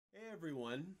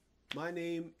everyone, my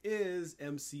name is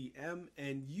MCM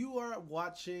and you are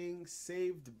watching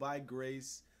Saved by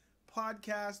Grace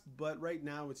podcast, but right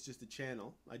now it's just a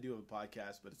channel. I do have a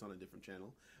podcast, but it's on a different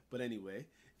channel. But anyway,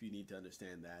 if you need to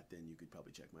understand that, then you could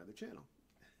probably check my other channel.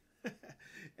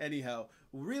 Anyhow,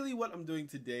 really what I'm doing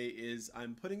today is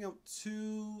I'm putting out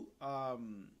two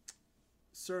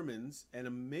sermons and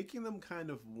I'm making them kind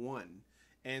of one.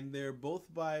 And they're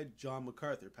both by John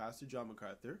MacArthur, Pastor John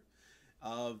MacArthur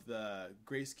of the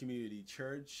Grace Community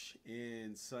Church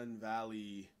in Sun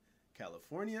Valley,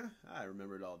 California. I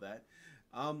remembered all that.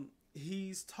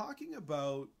 He's talking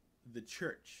about the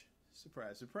church.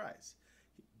 Surprise, surprise.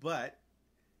 But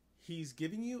he's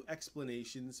giving you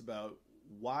explanations about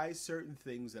why certain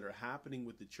things that are happening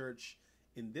with the church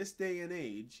in this day and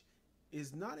age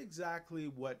is not exactly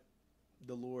what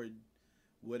the Lord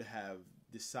would have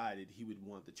decided he would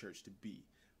want the church to be.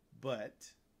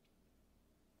 But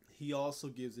he also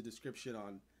gives a description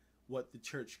on what the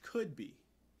church could be.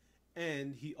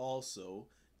 And he also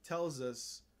tells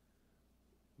us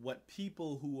what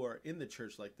people who are in the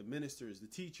church, like the ministers, the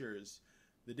teachers,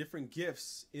 the different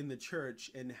gifts in the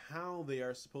church, and how they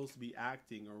are supposed to be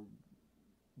acting or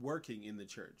working in the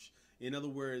church. In other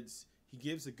words, he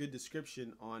gives a good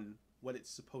description on what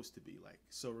it's supposed to be like.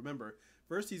 So remember,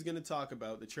 first he's going to talk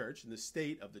about the church and the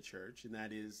state of the church, and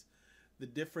that is the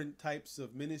different types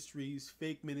of ministries,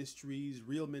 fake ministries,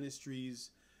 real ministries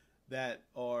that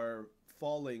are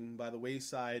falling by the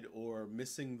wayside or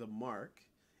missing the mark.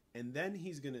 And then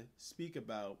he's going to speak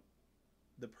about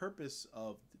the purpose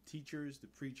of the teachers, the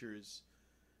preachers,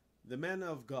 the men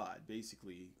of God,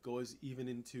 basically, goes even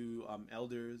into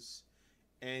elders.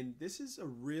 And this is a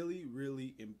really,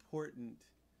 really important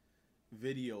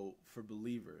video for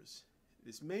believers.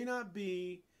 This may not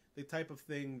be the type of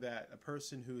thing that a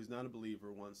person who is not a believer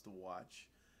wants to watch,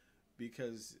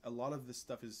 because a lot of this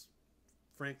stuff is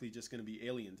frankly just going to be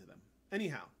alien to them.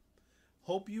 Anyhow,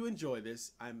 hope you enjoy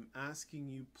this. I'm asking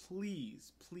you,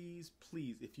 please, please,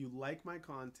 please, if you like my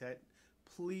content,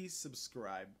 please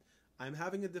subscribe. I'm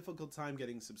having a difficult time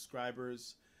getting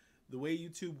subscribers. The way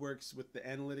YouTube works with the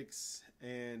analytics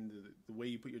and the way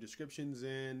you put your descriptions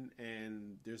in,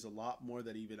 and there's a lot more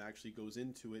that even actually goes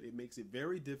into it, it makes it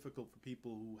very difficult for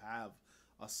people who have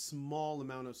a small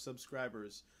amount of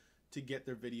subscribers to get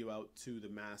their video out to the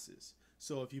masses.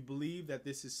 So if you believe that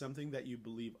this is something that you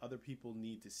believe other people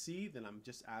need to see, then I'm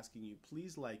just asking you,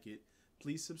 please like it,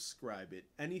 please subscribe it.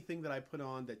 Anything that I put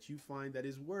on that you find that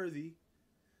is worthy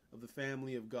of the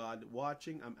family of God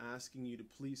watching, I'm asking you to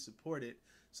please support it.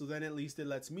 So then at least it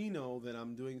lets me know that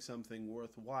I'm doing something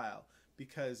worthwhile,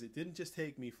 because it didn't just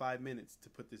take me 5 minutes to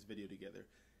put this video together.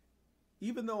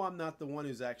 Even though I'm not the one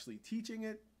who's actually teaching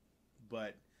it,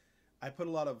 but I put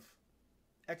a lot of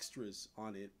extras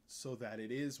on it so that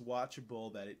it is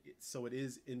watchable, that so it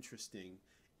is interesting.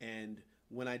 And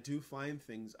when I do find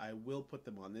things, I will put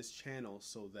them on this channel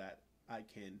so that I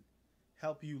can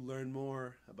help you learn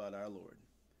more about our Lord.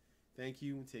 Thank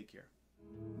you and take care.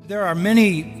 There are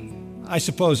many, I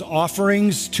suppose,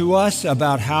 offerings to us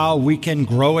about how we can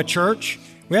grow a church.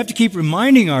 We have to keep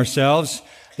reminding ourselves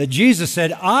that Jesus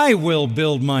said, I will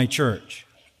build my church.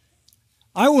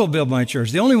 I will build my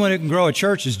church. The only one who can grow a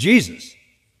church is Jesus.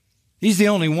 He's the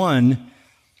only one.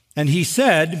 And he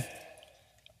said,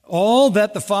 all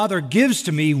that the Father gives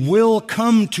to me will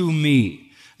come to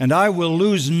me, and I will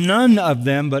lose none of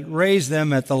them, but raise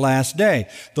them at the last day.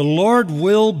 The Lord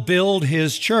will build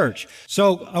his church.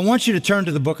 So I want you to turn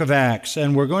to the book of Acts,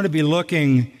 and we're going to be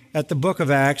looking at the book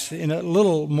of Acts in a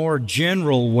little more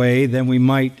general way than we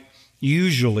might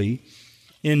usually.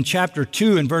 In chapter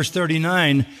 2 and verse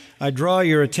 39, I draw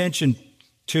your attention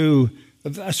to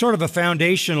a sort of a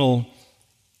foundational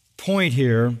point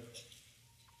here.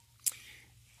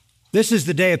 This is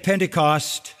the day of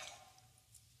Pentecost.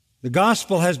 The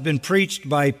gospel has been preached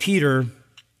by Peter.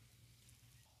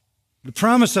 The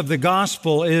promise of the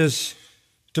gospel is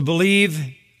to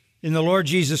believe in the Lord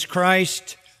Jesus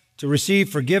Christ, to receive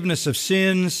forgiveness of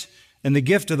sins and the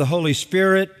gift of the Holy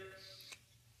Spirit.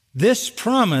 This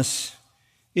promise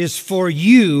is for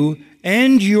you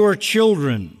and your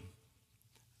children,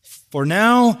 for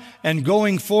now and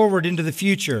going forward into the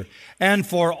future, and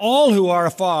for all who are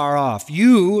afar off,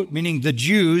 you, meaning the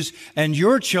Jews, and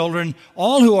your children,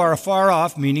 all who are afar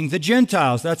off, meaning the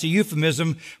Gentiles. That's a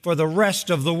euphemism for the rest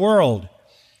of the world.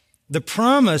 The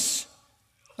promise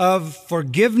of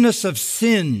forgiveness of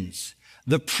sins,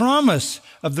 the promise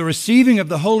of the receiving of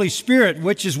the Holy Spirit,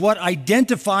 which is what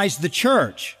identifies the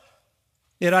church.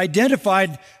 It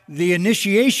identified the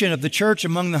initiation of the church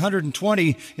among the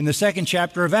 120 in the second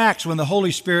chapter of Acts when the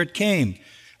Holy Spirit came.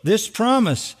 This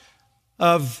promise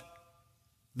of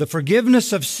the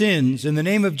forgiveness of sins in the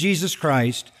name of Jesus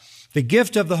Christ, the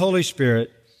gift of the Holy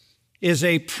Spirit, is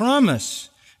a promise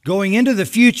going into the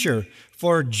future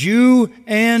for Jew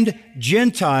and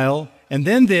Gentile, and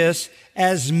then this,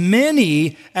 as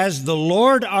many as the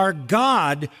Lord our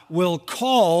God will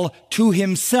call to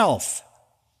himself.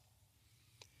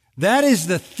 That is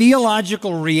the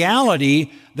theological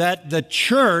reality that the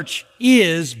church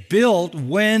is built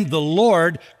when the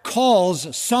Lord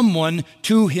calls someone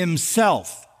to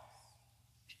himself.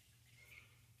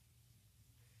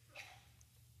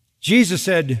 Jesus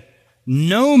said,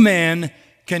 "No man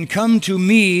can come to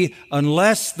me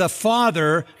unless the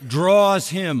Father draws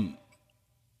him."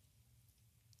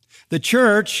 The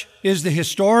church is the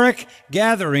historic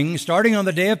gathering, starting on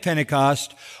the day of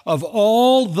Pentecost, of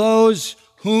all those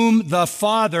whom the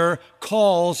Father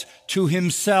calls to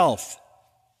himself.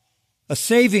 A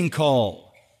saving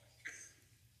call.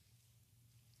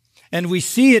 And we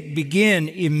see it begin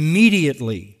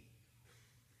immediately.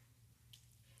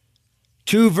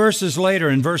 2 verses later,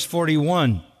 in verse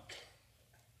 41,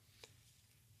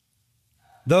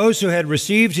 those who had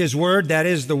received his word, that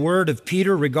is the word of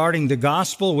Peter regarding the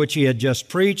gospel which he had just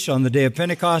preached on the day of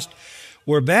Pentecost,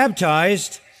 were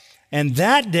baptized, and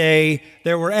that day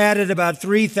there were added about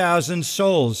 3,000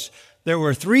 souls. There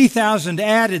were 3,000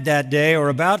 added that day, or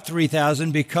about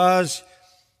 3,000, because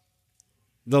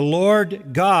the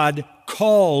Lord God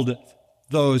called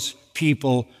those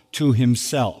people to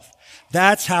himself.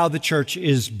 That's how the church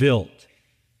is built.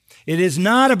 It is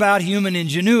not about human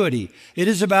ingenuity. It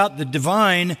is about the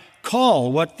divine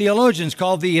call, what theologians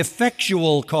call the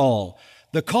effectual call,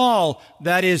 the call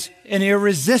that is an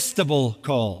irresistible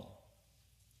call.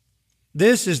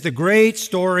 This is the great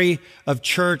story of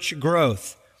church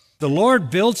growth. The Lord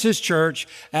builds his church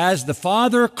as the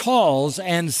Father calls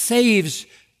and saves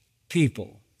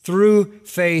people through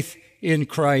faith in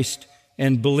Christ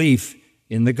and belief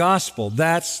in the gospel.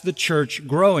 That's the church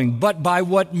growing. But by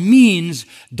what means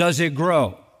does it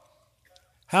grow?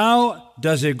 How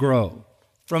does it grow?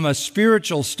 From a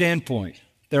spiritual standpoint,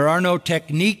 there are no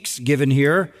techniques given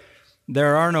here.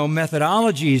 There are no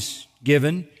methodologies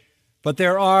given, but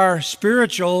there are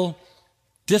spiritual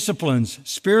disciplines,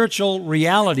 spiritual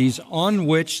realities on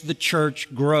which the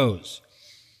church grows.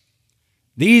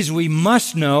 These we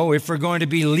must know if we're going to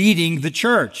be leading the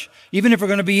church, even if we're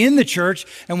going to be in the church,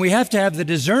 and we have to have the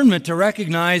discernment to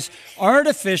recognize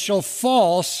artificial,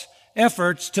 false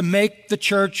efforts to make the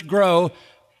church grow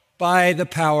by the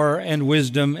power and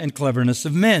wisdom and cleverness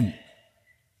of men.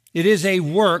 It is a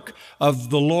work of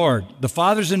the Lord. The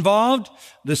Father's involved,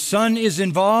 the Son is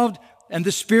involved, and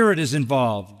the Spirit is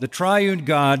involved. The triune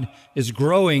God is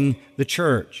growing the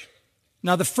church.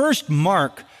 Now, the first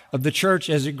mark of the church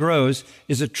as it grows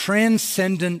is a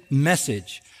transcendent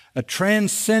message. A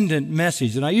transcendent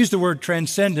message. And I use the word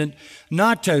transcendent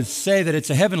not to say that it's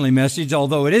a heavenly message,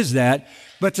 although it is that,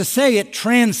 but to say it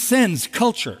transcends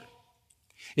culture.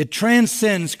 It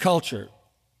transcends culture.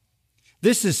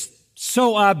 This is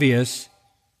so obvious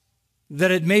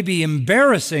that it may be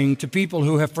embarrassing to people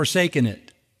who have forsaken it.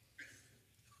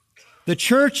 The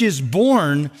church is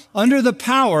born under the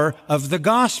power of the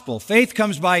gospel. Faith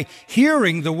comes by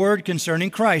hearing the word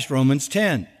concerning Christ, Romans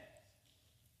 10.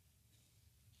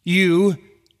 You,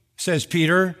 says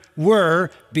Peter,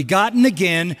 were begotten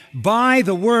again by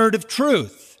the word of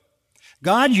truth.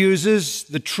 God uses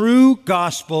the true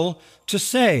gospel to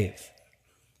save.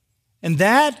 And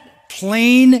that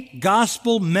plain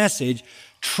gospel message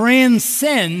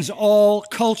transcends all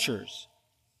cultures,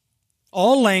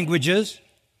 all languages,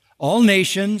 all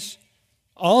nations,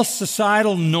 all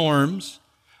societal norms,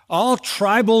 all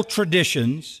tribal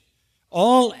traditions,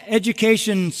 all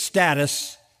education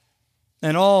status,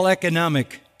 and all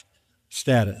economic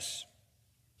status.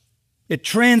 It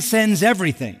transcends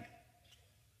everything.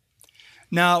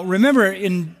 Now, remember,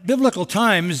 in biblical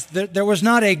times, there was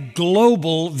not a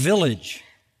global village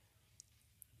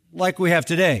like we have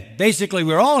today. Basically,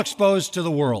 we're all exposed to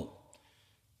the world.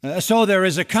 So there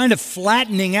is a kind of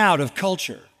flattening out of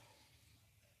culture.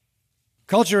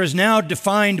 Culture is now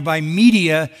defined by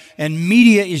media, and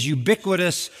media is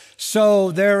ubiquitous, so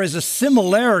there is a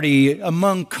similarity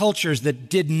among cultures that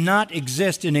did not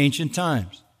exist in ancient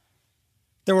times.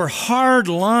 There were hard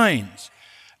lines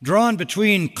drawn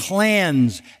between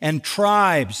clans and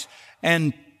tribes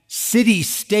and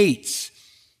city-states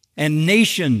and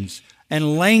nations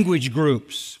and language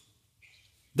groups.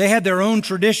 They had their own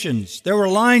traditions. There were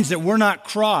lines that were not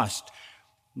crossed.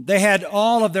 They had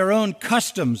all of their own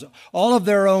customs, all of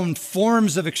their own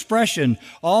forms of expression,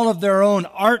 all of their own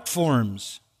art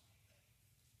forms.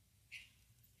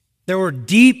 There were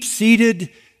deep-seated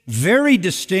very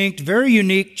distinct, very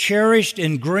unique, cherished,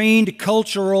 ingrained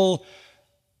cultural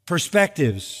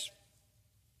perspectives.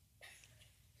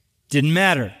 Didn't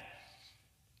matter.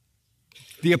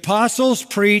 The apostles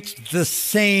preached the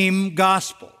same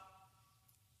gospel.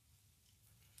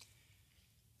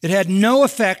 It had no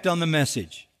effect on the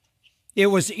message. It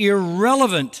was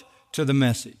irrelevant to the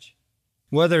message.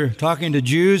 Whether talking to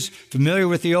Jews familiar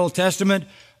with the Old Testament,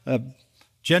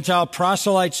 Gentile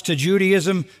proselytes to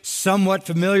Judaism somewhat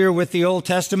familiar with the Old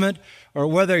Testament, or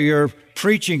whether you're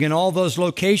preaching in all those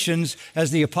locations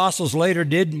as the apostles later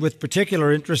did with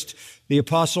particular interest, the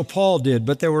apostle Paul did,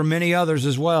 but there were many others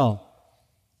as well.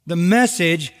 The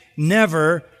message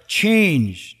never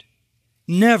changed.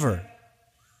 Never.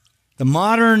 The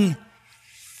modern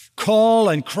call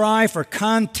and cry for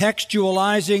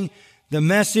contextualizing the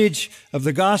message of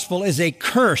the gospel is a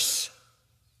curse.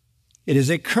 It is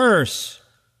a curse.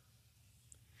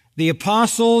 The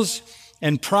apostles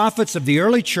and prophets of the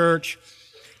early church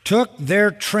took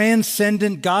their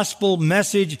transcendent gospel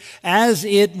message as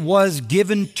it was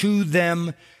given to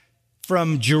them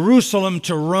from Jerusalem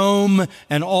to Rome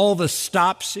and all the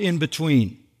stops in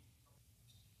between.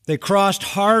 They crossed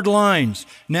hard lines,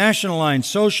 national lines,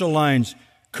 social lines,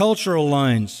 cultural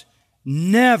lines.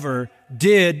 Never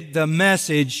did the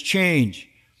message change.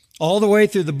 All the way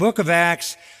through the book of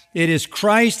Acts, it is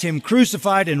Christ, Him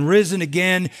crucified and risen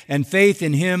again, and faith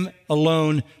in Him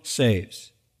alone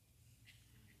saves.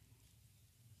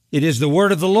 It is the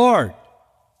word of the Lord,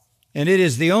 and it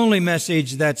is the only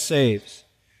message that saves.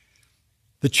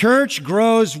 The church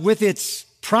grows with its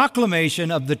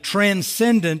proclamation of the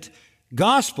transcendent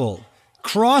gospel,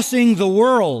 crossing the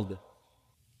world.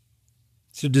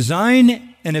 So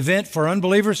design an event for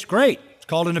unbelievers, great. It's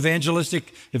called an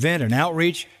evangelistic event, an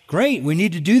outreach, great. We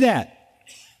need to do that.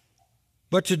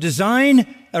 But to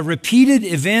design a repeated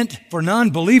event for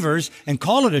non-believers and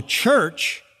call it a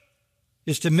church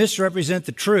is to misrepresent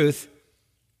the truth.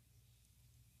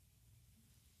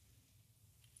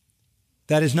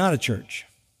 That is not a church.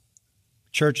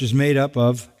 Church is made up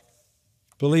of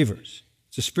believers.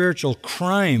 It's a spiritual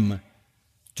crime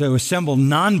to assemble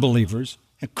non-believers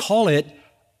and call it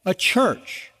a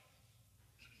church,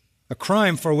 a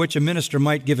crime for which a minister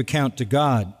might give account to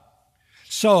God.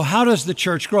 So how does the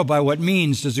church grow? By what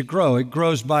means does it grow? It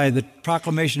grows by the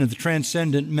proclamation of the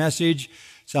transcendent message.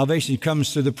 Salvation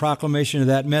comes through the proclamation of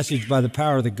that message by the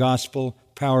power of the gospel,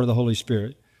 power of the Holy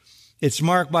Spirit. It's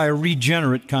marked by a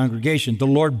regenerate congregation. The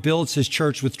Lord builds His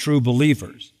church with true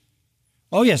believers.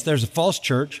 Oh yes, there's a false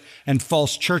church and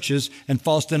false churches and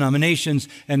false denominations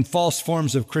and false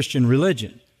forms of Christian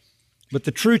religion. But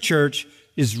the true church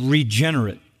is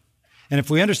regenerate. And if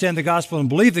we understand the gospel and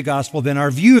believe the gospel, then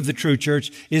our view of the true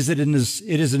church is that it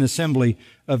is an assembly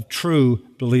of true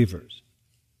believers.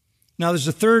 Now, there's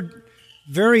a third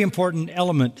very important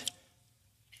element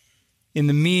in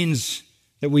the means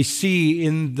that we see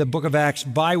in the book of Acts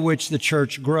by which the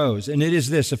church grows. And it is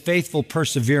this, a faithful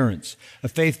perseverance, a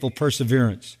faithful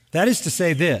perseverance. That is to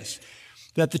say this,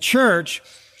 that the church,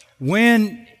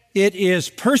 when it is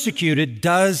persecuted,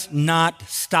 does not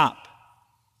stop.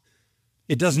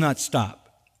 It does not stop.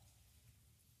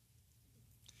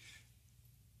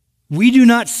 We do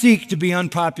not seek to be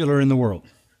unpopular in the world.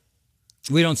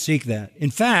 We don't seek that. In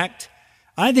fact,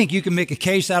 I think you can make a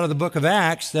case out of the book of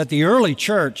Acts that the early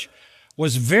church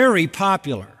was very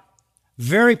popular.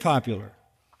 Very popular.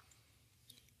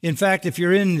 In fact, if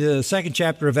you're in the second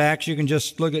chapter of Acts, you can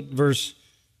just look at verse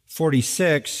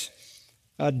 46.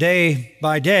 Day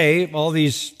by day, all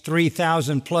these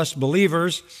 3,000 plus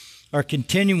believers are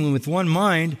continuing with one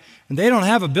mind, and they don't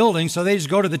have a building, so they just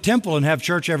go to the temple and have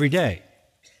church every day.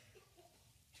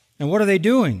 And what are they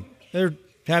doing? They're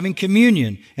having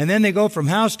communion, and then they go from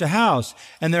house to house,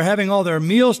 and they're having all their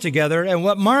meals together, and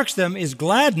what marks them is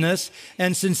gladness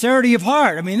and sincerity of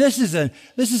heart. I mean, this is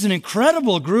an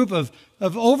incredible group of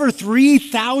over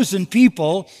 3,000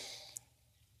 people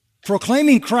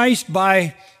proclaiming Christ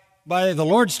by the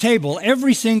Lord's table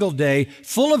every single day,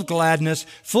 full of gladness,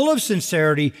 full of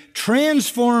sincerity,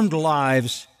 transformed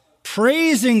lives,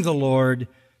 praising the Lord,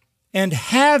 and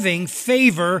having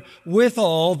favor with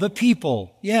all the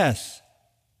people. Yes.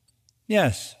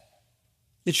 Yes.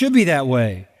 It should be that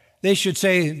way. They should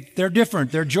say they're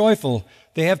different, they're joyful,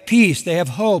 they have peace, they have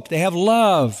hope, they have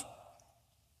love.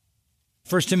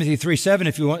 1 Timothy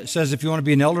 3:7 says if you want to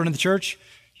be an elder in the church,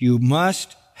 you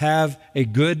must have a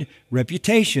good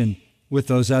reputation with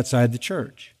those outside the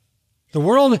church. The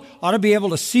world ought to be able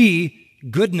to see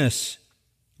goodness,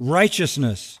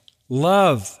 righteousness,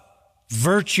 love,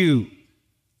 virtue,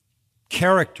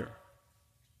 character.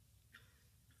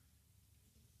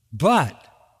 But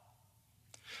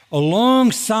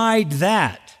alongside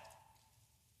that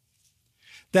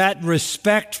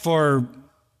respect for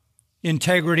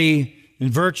integrity and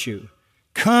virtue,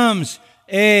 comes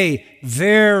a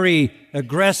very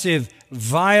aggressive,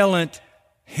 violent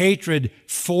hatred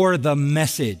for the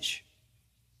message.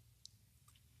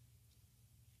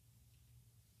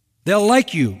 They'll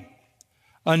like you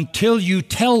until you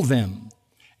tell them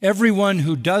everyone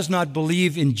who does not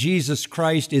believe in Jesus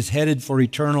Christ is headed for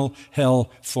eternal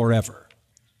hell forever.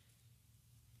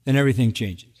 Then everything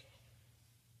changes.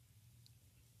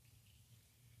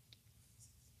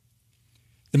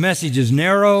 The message is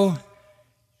narrow,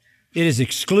 it is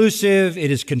exclusive,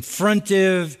 it is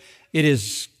confrontive, it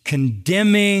is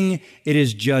condemning, it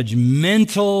is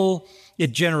judgmental,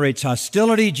 it generates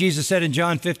hostility. Jesus said in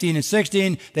John 15 and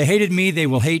 16, they hated me, they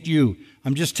will hate you.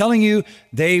 I'm just telling you,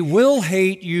 they will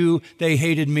hate you, they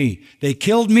hated me. They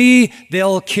killed me,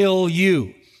 they'll kill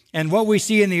you. And what we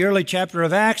see in the early chapter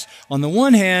of Acts, on the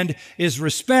one hand, is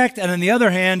respect, and on the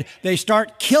other hand, they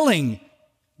start killing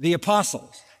the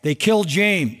apostles. They kill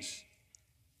James.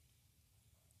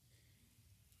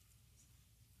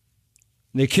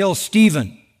 They kill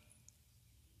Stephen.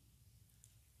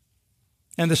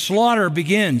 And the slaughter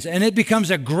begins, and it becomes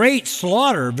a great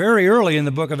slaughter very early in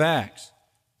the book of Acts.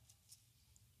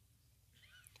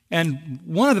 And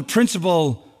one of the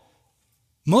principal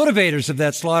motivators of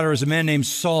that slaughter is a man named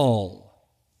Saul.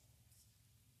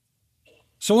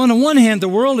 So on the one hand, the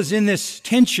world is in this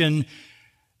tension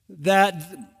that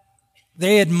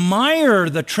they admire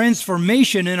the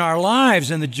transformation in our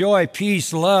lives and the joy,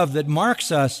 peace, love that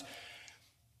marks us.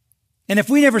 And if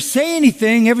we never say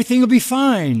anything, everything will be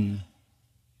fine.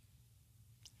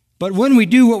 But when we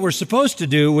do what we're supposed to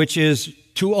do, which is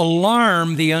to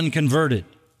alarm the unconverted,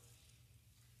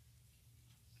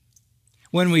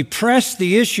 when we press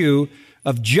the issue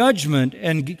of judgment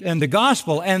and the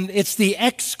gospel, and it's the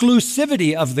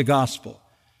exclusivity of the gospel.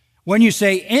 When you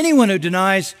say anyone who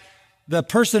denies the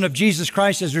person of Jesus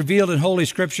Christ as revealed in Holy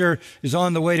Scripture is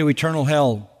on the way to eternal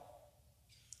hell,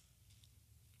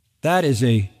 that is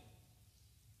a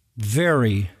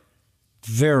very,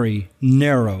 very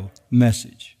narrow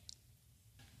message.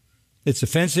 It's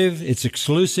offensive, it's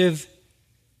exclusive,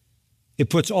 it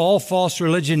puts all false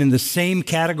religion in the same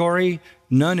category.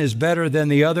 None is better than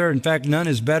the other. In fact, none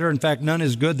is better. In fact, none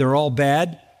is good. They're all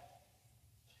bad.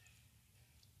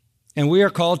 And we are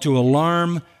called to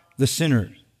alarm the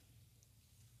sinners.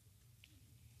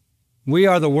 We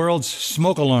are the world's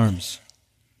smoke alarms.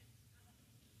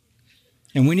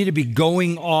 And we need to be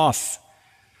going off.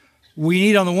 We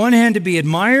need, on the one hand, to be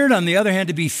admired, on the other hand,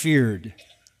 to be feared.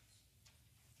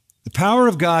 The power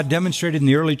of God demonstrated in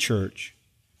the early church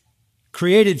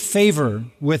created favor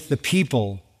with the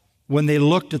people when they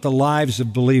looked at the lives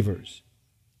of believers.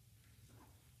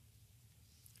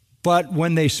 But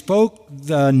when they spoke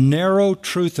the narrow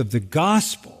truth of the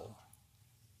gospel,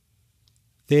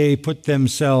 they put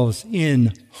themselves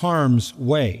in harm's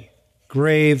way,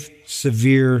 grave,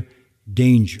 severe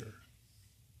danger.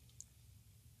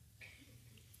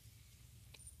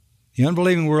 The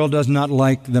unbelieving world does not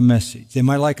like the message. They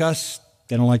might like us,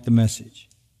 they don't like the message.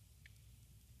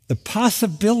 The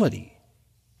possibility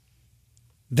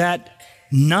that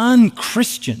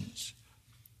non-Christians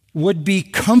would be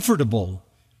comfortable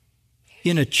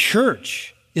in a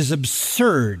church is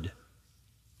absurd.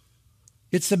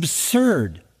 It's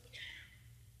absurd.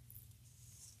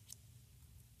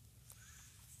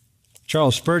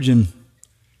 Charles Spurgeon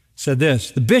said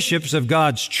this: the bishops of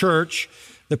God's church,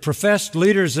 the professed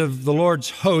leaders of the Lord's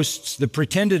hosts, the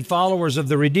pretended followers of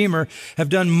the Redeemer, have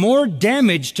done more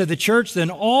damage to the church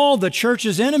than all the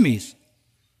church's enemies.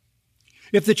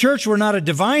 If the church were not a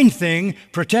divine thing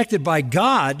protected by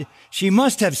God, she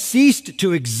must have ceased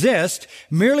to exist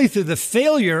merely through the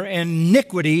failure and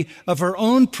iniquity of her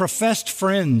own professed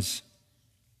friends.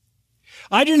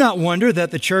 I do not wonder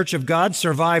that the church of God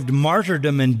survived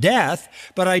martyrdom and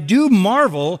death, but I do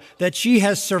marvel that she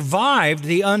has survived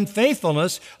the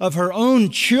unfaithfulness of her own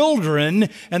children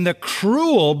and the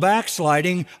cruel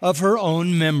backsliding of her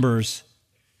own members.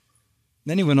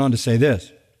 Then he went on to say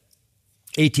this,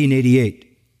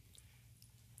 1888.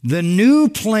 The new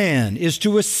plan is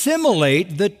to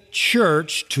assimilate the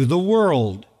church to the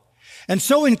world, and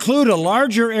so include a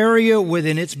larger area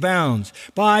within its bounds.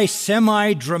 By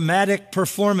semi-dramatic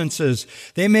performances,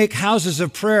 they make houses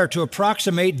of prayer to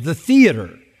approximate the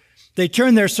theater. They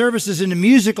turn their services into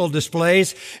musical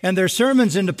displays and their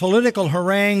sermons into political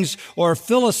harangues or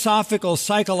philosophical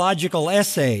psychological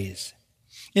essays.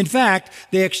 In fact,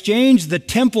 they exchange the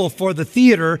temple for the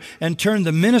theater and turn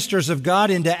the ministers of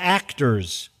God into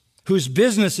actors whose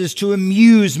business is to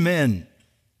amuse men.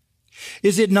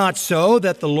 Is it not so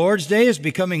that the Lord's day is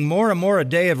becoming more and more a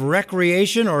day of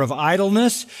recreation or of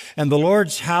idleness, and the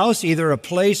Lord's house either a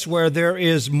place where there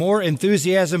is more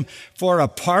enthusiasm for a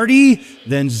party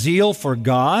than zeal for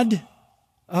God?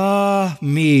 Ah,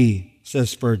 me, says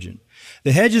Spurgeon.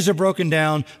 The hedges are broken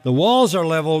down, the walls are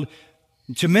leveled.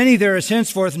 To many there is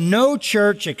henceforth no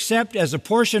church except as a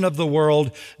portion of the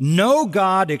world, no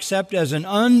God except as an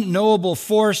unknowable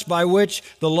force by which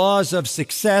the laws of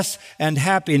success and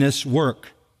happiness work.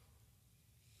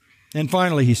 And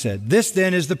finally, he said, this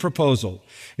then is the proposal.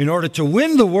 In order to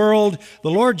win the world,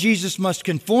 the Lord Jesus must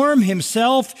conform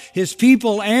himself, his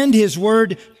people, and his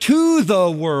word to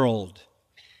the world.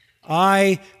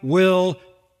 I will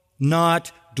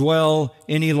not dwell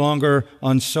any longer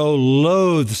on so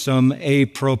loathsome a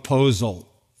proposal.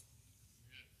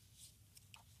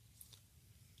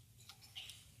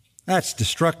 That's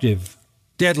destructive,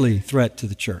 deadly threat to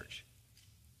the church.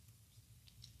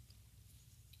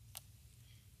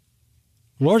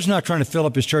 The Lord's not trying to fill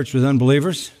up his church with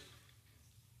unbelievers.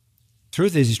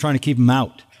 Truth is, he's trying to keep them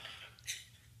out.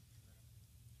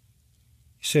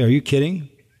 You say, are you kidding?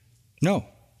 No.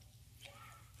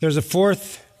 There's a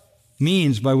fourth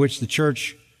means by which the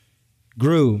church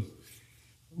grew.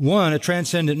 1, a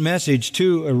transcendent message.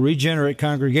 2, a regenerate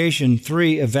congregation.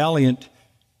 3, a valiant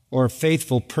or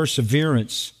faithful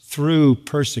perseverance through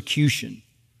persecution.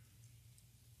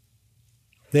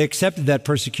 They accepted that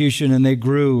persecution and they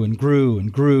grew and grew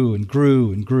and grew and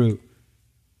grew and grew.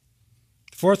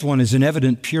 The fourth one is an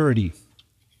evident purity.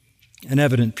 An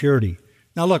evident purity.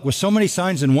 Now look, with so many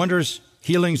signs and wonders,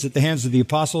 healings at the hands of the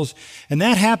apostles. And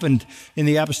that happened in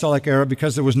the apostolic era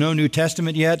because there was no New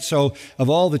Testament yet. So of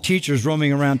all the teachers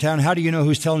roaming around town, how do you know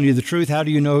who's telling you the truth? How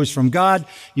do you know who's from God?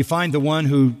 You find the one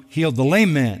who healed the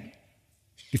lame man.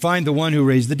 You find the one who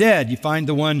raised the dead. You find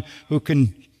the one who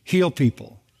can heal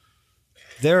people.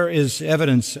 There is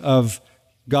evidence of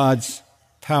God's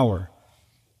power.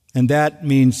 And that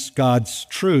means God's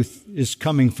truth is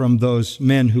coming from those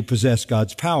men who possess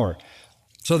God's power.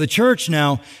 So the church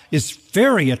now is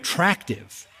very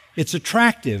attractive. It's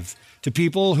attractive to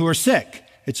people who are sick.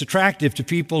 It's attractive to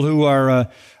people who are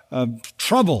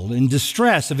troubled, in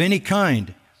distress of any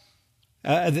kind.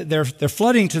 They're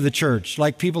flooding to the church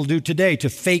like people do today to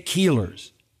fake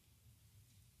healers.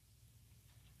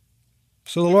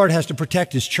 So the Lord has to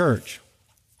protect his church.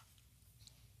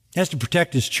 He has to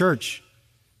protect his church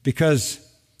because,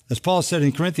 as Paul said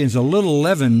in Corinthians, a little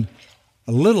leaven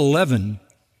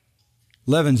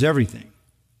leavens everything.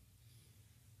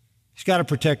 He's got to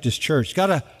protect his church.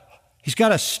 He's got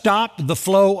to stop the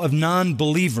flow of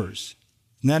non-believers.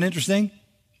 Isn't that interesting?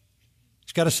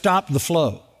 He's got to stop the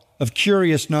flow of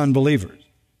curious non-believers.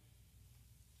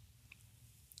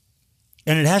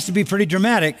 And it has to be pretty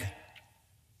dramatic.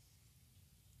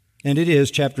 And it is,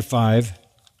 chapter 5.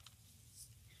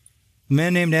 A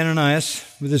man named Ananias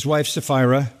with his wife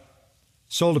Sapphira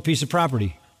sold a piece of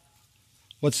property.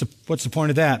 What's the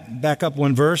point of that? Back up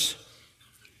one verse.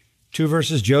 2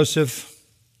 verses. Joseph,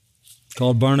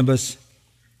 called Barnabas,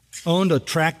 owned a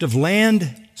tract of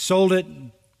land, sold it,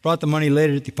 brought the money,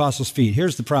 laid it at the apostles' feet.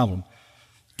 Here's the problem.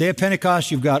 Day of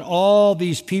Pentecost, you've got all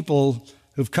these people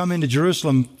who've come into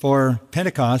Jerusalem for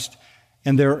Pentecost,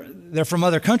 and they're from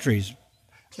other countries.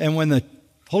 And when the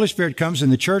Holy Spirit comes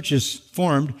and the church is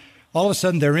formed, all of a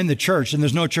sudden they're in the church, and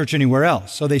there's no church anywhere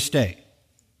else, so they stay.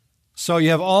 So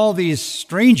you have all these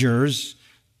strangers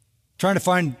trying to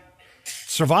find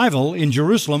survival in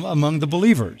Jerusalem among the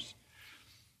believers.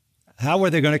 How were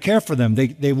they going to care for them?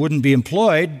 They wouldn't be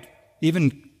employed.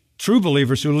 Even true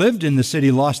believers who lived in the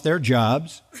city lost their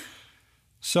jobs.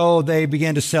 So they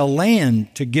began to sell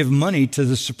land to give money to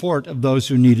the support of those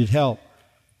who needed help.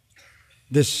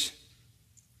 This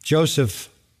Joseph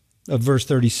of verse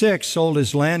 36 sold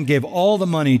his land, gave all the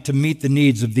money to meet the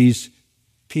needs of these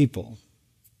people.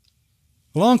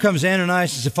 Along comes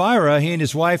Ananias and Sapphira. He and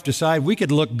his wife decide we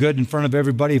could look good in front of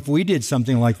everybody if we did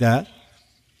something like that.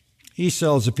 He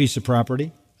sells a piece of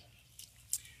property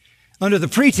under the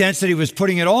pretense that he was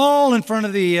putting it all in front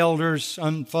of the elders,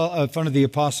 in front of the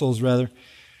apostles, rather.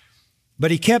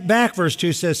 But he kept back, verse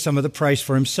 2 says, some of the price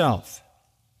for himself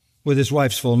with his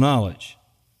wife's full knowledge.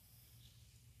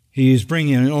 He's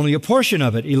bringing in only a portion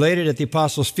of it. He laid it at the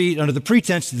apostles' feet under the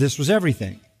pretense that this was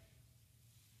everything.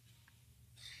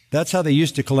 That's how they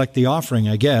used to collect the offering,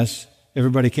 I guess.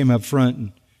 Everybody came up front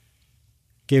and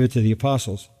gave it to the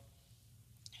apostles.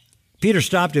 Peter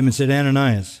stopped him and said,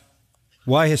 Ananias,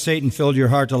 why has Satan filled your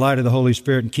heart to lie to the Holy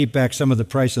Spirit and keep back some of the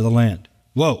price of the land?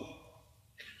 Whoa.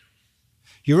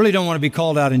 You really don't want to be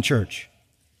called out in church.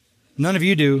 None of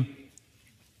you do.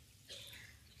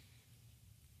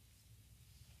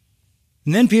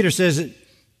 And then Peter says that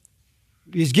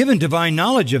he's given divine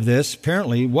knowledge of this,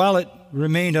 apparently, while it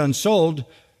remained unsold.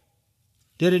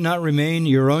 Did it not remain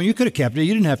your own? You could have kept it.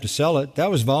 You didn't have to sell it. That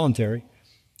was voluntary.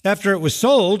 After it was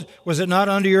sold, was it not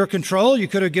under your control? You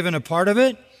could have given a part of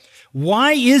it.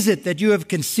 Why is it that you have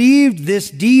conceived this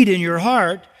deed in your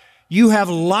heart? You have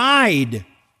lied.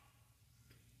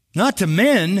 Not to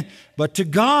men, but to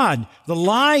God. The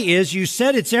lie is you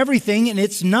said it's everything and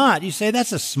it's not. You say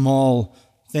that's a small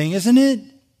thing, isn't it?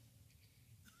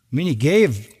 I mean,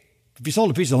 if he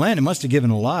sold a piece of land, he must have given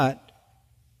a lot.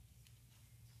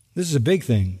 This is a big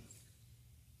thing.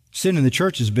 Sin in the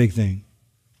church is a big thing.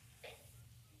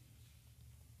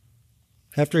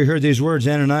 After he heard these words,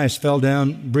 Ananias fell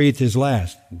down, breathed his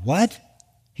last. What?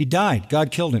 He died.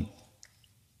 God killed him.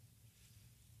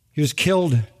 He was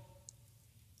killed.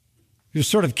 He was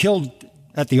sort of killed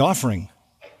at the offering.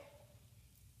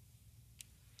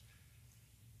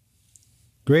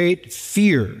 Great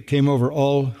fear came over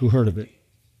all who heard of it.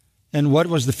 And what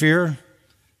was the fear?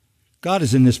 God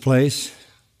is in this place.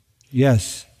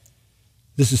 Yes,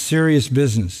 this is serious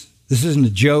business. This isn't a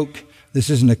joke. This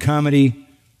isn't a comedy.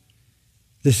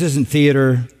 This isn't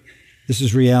theater. This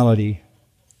is reality.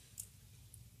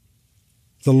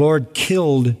 The Lord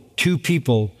killed 2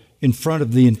 people in front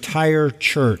of the entire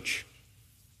church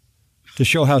to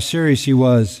show how serious he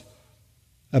was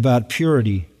about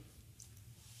purity.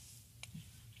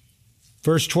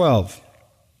 Verse 12.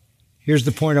 Here's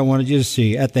the point I wanted you to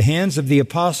see. At the hands of the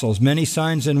apostles, many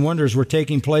signs and wonders were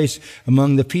taking place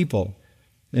among the people,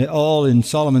 all in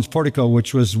Solomon's portico,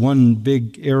 which was one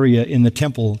big area in the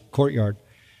temple courtyard.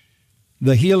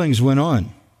 The healings went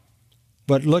on.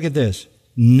 But look at this.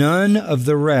 None of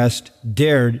the rest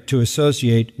dared to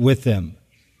associate with them,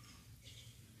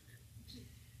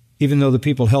 even though the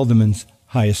people held them in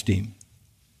high esteem.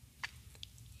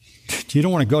 You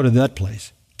don't want to go to that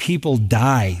place. People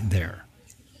die there.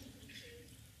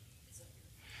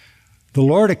 The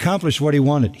Lord accomplished what he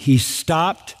wanted. He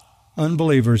stopped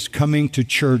unbelievers coming to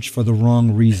church for the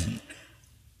wrong reason.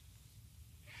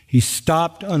 He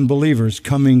stopped unbelievers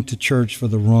coming to church for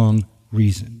the wrong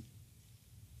reason.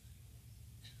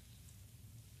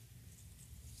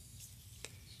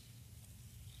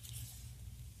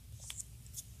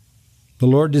 The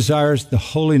Lord desires the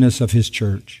holiness of his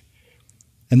church,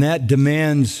 and that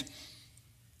demands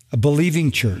a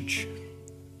believing church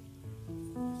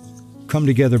come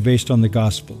together based on the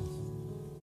gospel.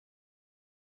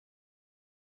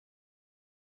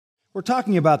 We're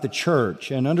talking about the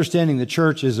church, and understanding the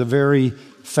church is a very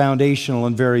foundational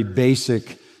and very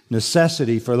basic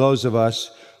necessity for those of us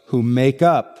who make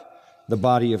up the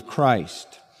body of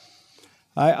Christ.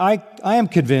 I am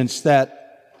convinced that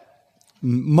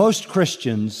most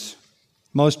Christians,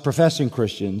 most professing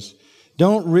Christians,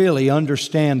 don't really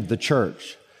understand the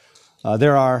church.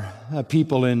 There are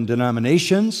people in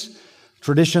denominations,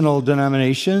 traditional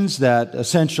denominations, that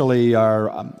essentially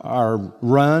are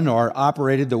run or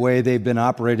operated the way they've been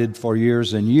operated for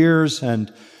years and years,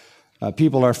 and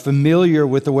people are familiar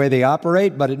with the way they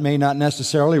operate, but it may not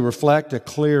necessarily reflect a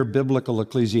clear biblical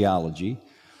ecclesiology.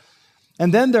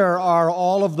 And then there are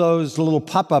all of those little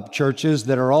pop-up churches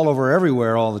that are all over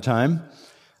everywhere all the time,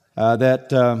 that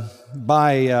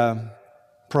by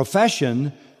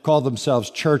profession call themselves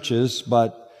churches,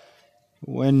 but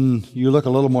when you look a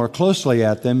little more closely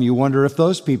at them, you wonder if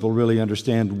those people really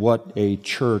understand what a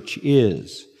church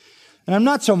is. And I'm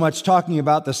not so much talking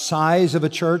about the size of a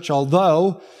church,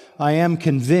 although I am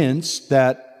convinced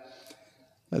that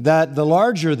the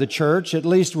larger the church, at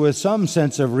least with some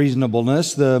sense of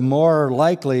reasonableness, the more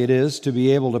likely it is to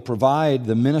be able to provide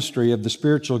the ministry of the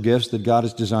spiritual gifts that God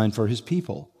has designed for his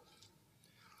people.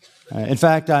 In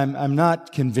fact, I'm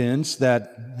not convinced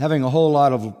that having a whole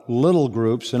lot of little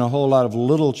groups and a whole lot of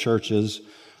little churches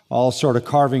all sort of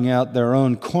carving out their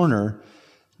own corner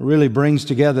really brings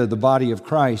together the body of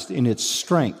Christ in its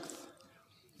strength.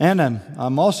 And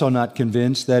I'm also not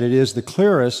convinced that it is the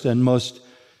clearest and most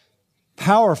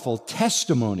powerful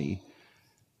testimony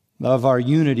of our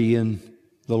unity in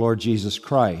the Lord Jesus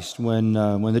Christ. When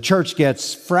the church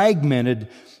gets fragmented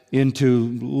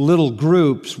into little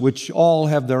groups which all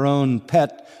have their own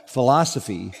pet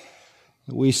philosophy,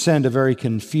 we send a very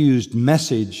confused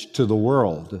message to the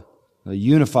world. A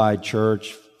unified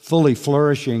church, fully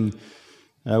flourishing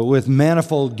with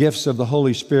manifold gifts of the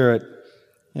Holy Spirit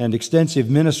and extensive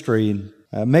ministry,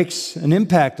 makes an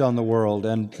impact on the world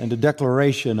and a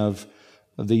declaration of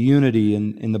the unity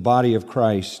in the body of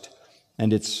Christ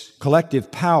and its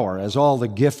collective power as all the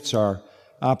gifts are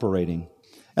operating.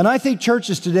 And I think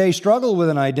churches today struggle with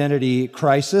an identity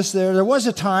crisis. There was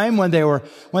a time when they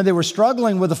were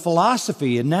struggling with a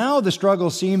philosophy, and now the struggle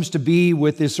seems to be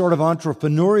with this sort of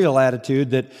entrepreneurial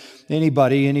attitude that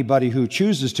anybody who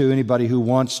chooses to, anybody who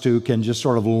wants to, can just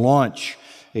sort of launch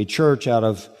a church out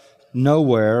of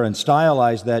nowhere and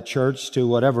stylize that church to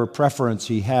whatever preference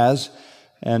he has,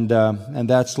 and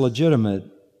that's legitimate.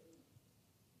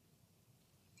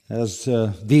 As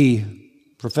the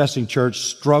professing church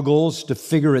struggles to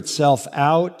figure itself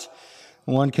out,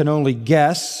 one can only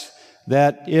guess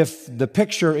that if the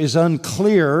picture is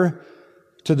unclear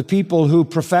to the people who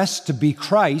profess to be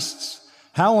Christ's,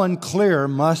 how unclear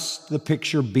must the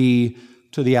picture be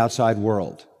to the outside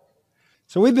world?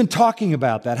 So we've been talking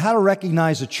about that, how to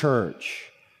recognize a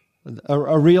church,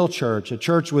 a real church, a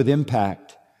church with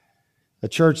impact, a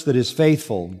church that is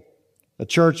faithful, a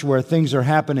church where things are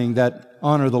happening that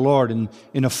honor the Lord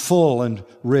in a full and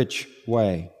rich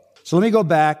way. So let me go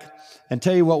back and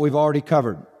tell you what we've already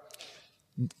covered.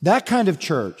 That kind of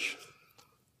church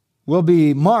will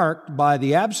be marked by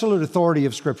the absolute authority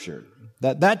of Scripture.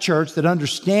 That church that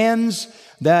understands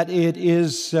that it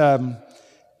is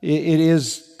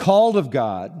called of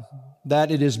God, that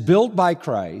it is built by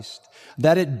Christ,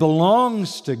 that it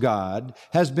belongs to God,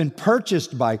 has been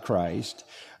purchased by Christ,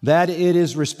 that it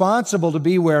is responsible to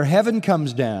be where heaven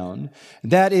comes down,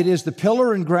 that it is the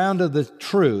pillar and ground of the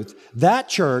truth, that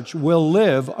church will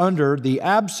live under the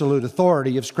absolute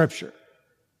authority of Scripture.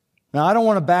 Now, I don't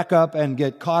want to back up and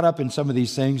get caught up in some of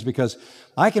these things because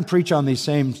I can preach on these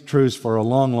same truths for a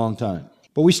long, long time.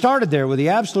 But we started there with the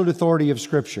absolute authority of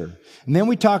Scripture. And then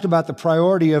we talked about the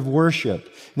priority of worship.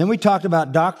 And then we talked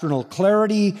about doctrinal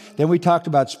clarity. Then we talked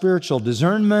about spiritual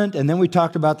discernment. And then we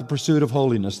talked about the pursuit of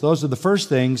holiness. Those are the first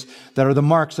things that are the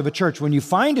marks of a church. When you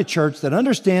find a church that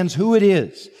understands who it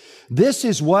is, this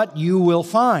is what you will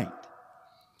find.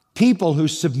 People who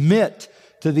submit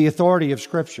to the authority of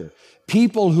Scripture.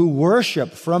 People who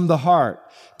worship from the heart.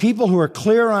 People who are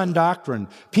clear on doctrine.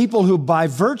 People who, by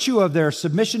virtue of their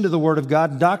submission to the Word of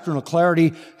God and doctrinal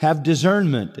clarity, have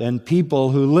discernment. And people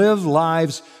who live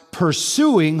lives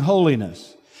pursuing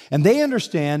holiness. And they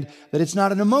understand that it's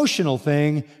not an emotional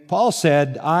thing. Paul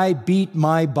said, I beat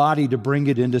my body to bring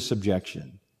it into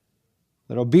subjection.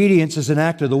 That obedience is an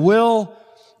act of the will,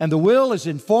 and the will is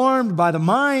informed by the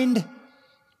mind,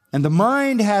 and the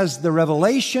mind has the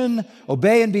revelation,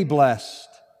 obey and be blessed.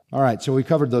 All right, so we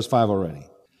covered those 5 already.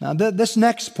 Now, this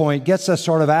next point gets us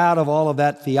sort of out of all of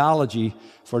that theology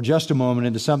for just a moment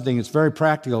into something that's very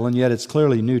practical, and yet it's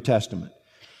clearly New Testament.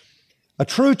 A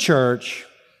true church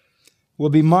will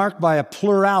be marked by a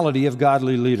plurality of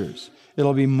godly leaders.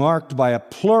 It'll be marked by a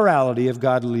plurality of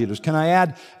godly leaders. Can I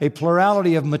add a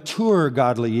plurality of mature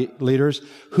godly leaders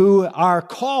who are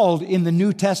called in the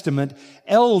New Testament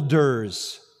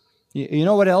elders? You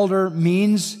know what elder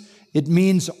means? It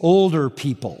means older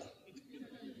people.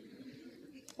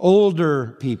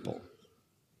 Older people.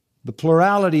 The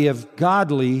plurality of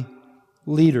godly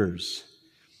leaders.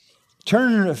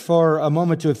 Turn for a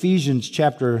moment to Ephesians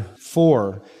chapter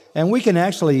 4, and we can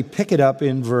actually pick it up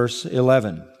in verse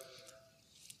 11.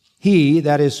 He,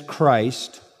 that is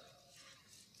Christ,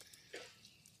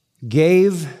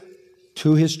 gave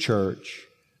to His church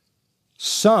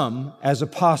some as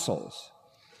apostles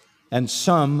and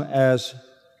some as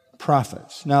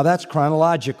prophets. Now that's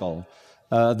chronological.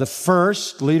 The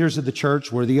first leaders of the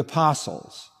church were the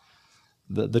apostles.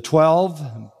 The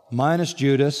 12 minus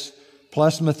Judas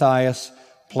plus Matthias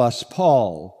plus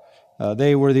Paul.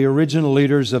 They were the original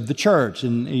leaders of the church.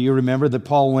 And you remember that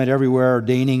Paul went everywhere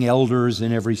ordaining elders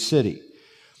in every city.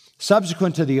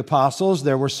 Subsequent to the apostles,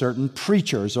 there were certain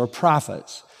preachers or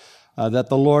prophets that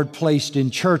the Lord placed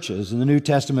in churches. And the New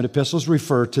Testament epistles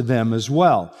refer to them as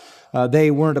well.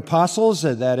 They weren't apostles.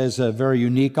 That is a very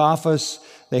unique office.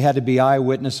 They had to be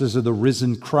eyewitnesses of the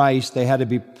risen Christ. They had to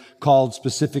be called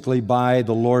specifically by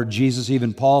the Lord Jesus.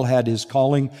 Even Paul had his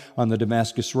calling on the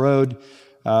Damascus Road.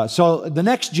 So the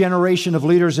next generation of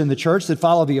leaders in the church that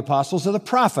follow the apostles are the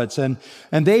prophets, and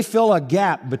they fill a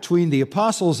gap between the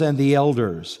apostles and the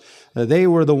elders. They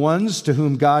were the ones to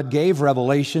whom God gave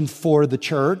revelation for the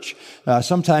church.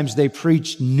 Sometimes they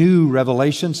preached new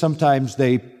revelation. Sometimes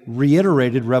they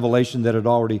reiterated revelation that had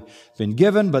already been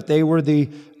given, but they were the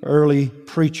early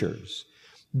preachers.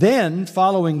 Then,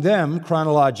 following them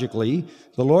chronologically,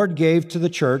 the Lord gave to the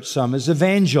church some as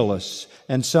evangelists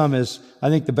and some as, I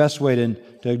think the best way to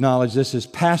acknowledge this is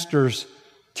pastors,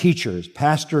 teachers,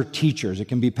 pastor teachers. It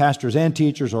can be pastors and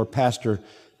teachers or pastor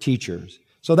teachers.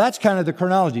 So that's kind of the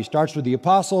chronology. Starts with the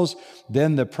apostles,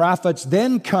 then the prophets,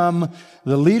 then come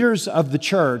the leaders of the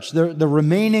church, the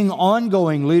remaining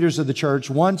ongoing leaders of the church.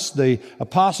 Once the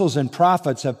apostles and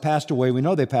prophets have passed away, we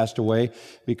know they passed away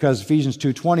because Ephesians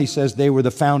 2:20 says they were the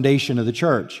foundation of the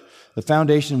church. The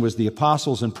foundation was the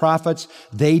apostles and prophets.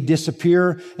 They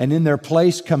disappear, and in their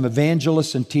place come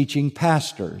evangelists and teaching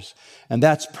pastors. And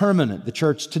that's permanent. The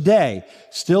church today,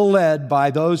 still led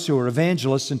by those who are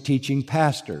evangelists and teaching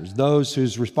pastors, those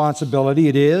whose responsibility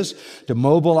it is to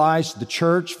mobilize the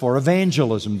church for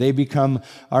evangelism. They become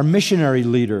our missionary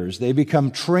leaders. They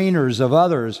become trainers of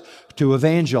others to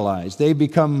evangelize. They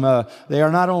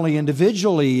are not only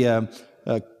individually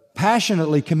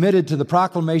passionately committed to the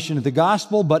proclamation of the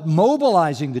gospel, but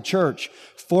mobilizing the church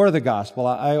for the gospel.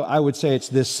 I would say it's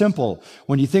this simple.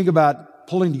 When you think about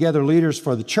pulling together leaders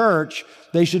for the church,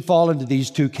 they should fall into these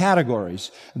two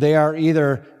categories. They are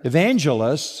either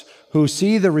evangelists who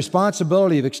see the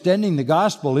responsibility of extending the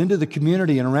gospel into the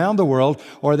community and around the world,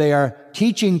 or they are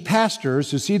teaching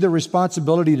pastors who see the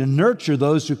responsibility to nurture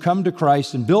those who come to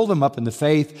Christ and build them up in the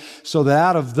faith, so that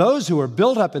out of those who are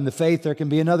built up in the faith, there can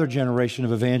be another generation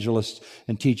of evangelists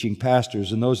and teaching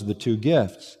pastors, and those are the two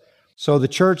gifts. So the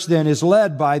church then is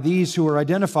led by these who are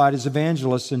identified as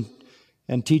evangelists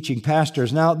and teaching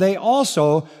pastors. Now, they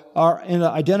also are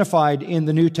identified in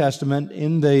the New Testament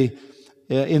in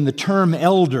the term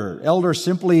elder. Elder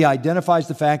simply identifies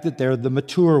the fact that they're the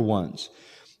mature ones.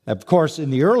 Of course, in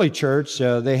the early church,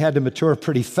 they had to mature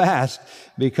pretty fast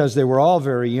because they were all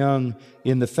very young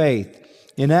in the faith.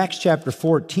 In Acts chapter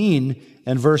 14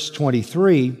 and verse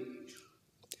 23,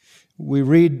 we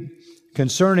read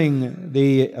concerning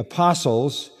the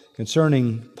apostles,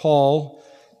 concerning Paul,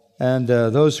 and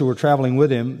those who were traveling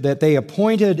with him, that they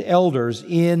appointed elders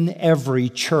in every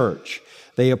church.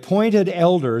 They appointed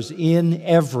elders in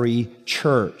every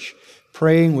church.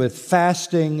 Praying with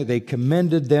fasting, they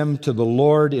commended them to the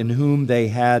Lord in whom they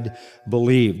had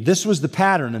believed. This was the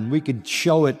pattern, and we could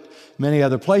show it many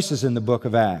other places in the book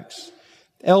of Acts.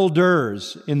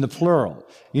 Elders in the plural.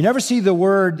 You never see the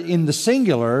word in the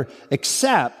singular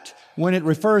except when it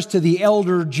refers to the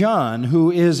elder John,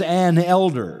 who is an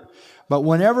elder. But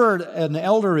whenever an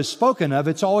elder is spoken of,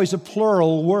 it's always a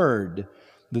plural word.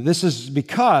 This is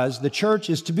because the church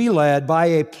is to be led by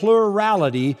a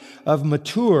plurality of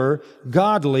mature,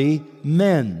 godly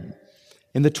men.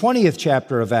 In the 20th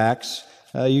chapter of Acts,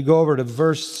 you go over to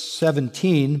verse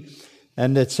 17,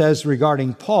 and it says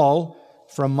regarding Paul,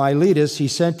 from Miletus he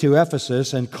sent to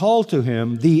Ephesus and called to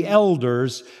him the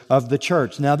elders of the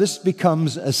church. Now this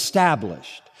becomes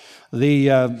established.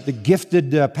 The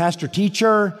gifted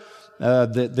pastor-teacher,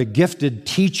 the gifted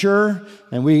teacher,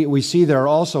 and we see there are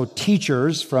also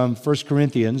teachers from 1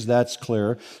 Corinthians, that's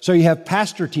clear. So you have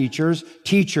pastor-teachers,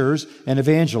 teachers, and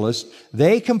evangelists.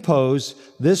 They compose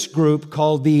this group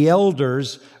called the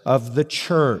elders of the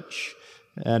church.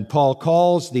 And Paul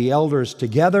calls the elders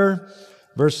together.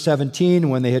 Verse 17,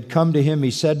 when they had come to him,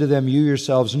 he said to them, you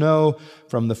yourselves know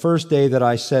from the first day that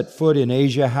I set foot in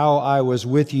Asia how I was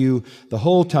with you the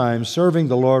whole time, serving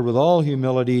the Lord with all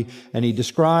humility. And he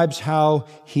describes how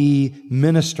he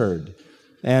ministered.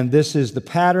 And this is the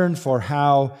pattern for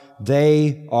how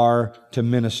they are to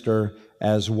minister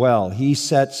as well. He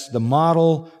sets the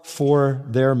model for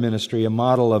their ministry, a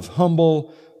model of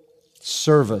humble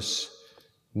service,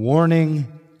 warning,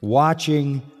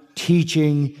 watching,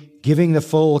 teaching, giving the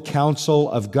full counsel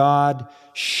of God,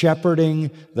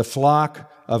 shepherding the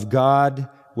flock of God,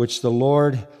 which the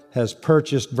Lord has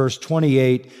purchased, verse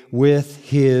 28, with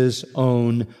His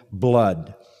own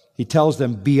blood. He tells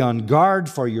them, be on guard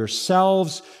for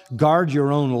yourselves, guard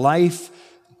your own life.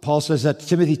 Paul says that to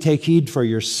Timothy, take heed for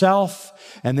yourself,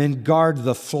 and then guard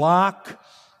the flock.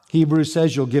 Hebrews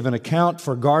says you'll give an account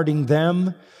for guarding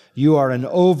them. You are an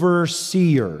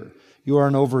overseer. You are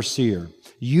an overseer.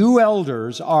 You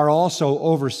elders are also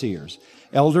overseers.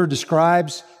 Elder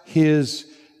describes his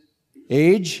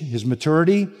age, his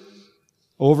maturity.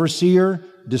 Overseer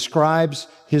describes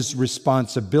his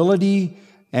responsibility.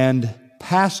 And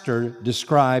pastor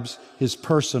describes his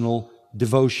personal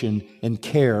devotion and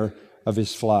care of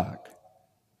his flock.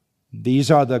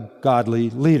 These are the godly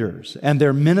leaders. And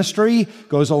their ministry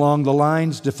goes along the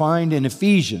lines defined in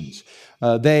Ephesians.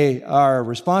 They are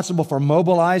responsible for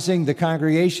mobilizing the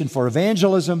congregation for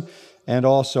evangelism and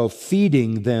also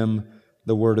feeding them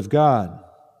the Word of God.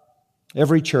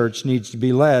 Every church needs to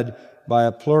be led by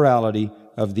a plurality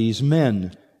of these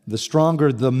men. The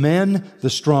stronger the men, the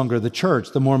stronger the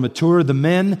church. The more mature the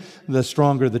men, the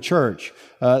stronger the church.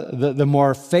 The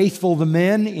more faithful the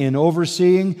men in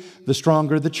overseeing, the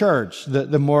stronger the church.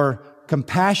 The more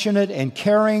compassionate and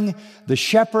caring the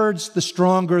shepherds, the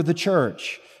stronger the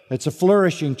church. It's a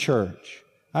flourishing church.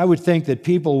 I would think that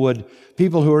people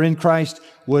who are in Christ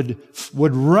would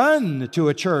run to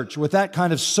a church with that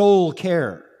kind of soul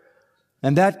care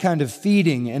and that kind of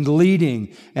feeding and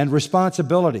leading and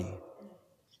responsibility.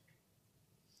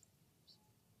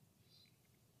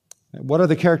 What are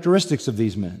the characteristics of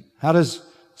these men? How does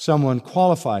someone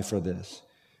qualify for this?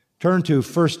 Turn to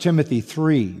 1 Timothy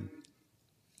 3.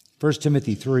 1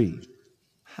 Timothy 3.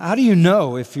 How do you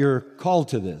know if you're called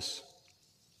to this?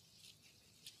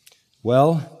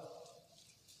 Well,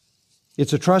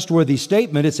 it's a trustworthy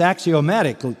statement. It's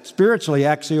axiomatic, spiritually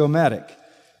axiomatic.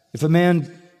 If a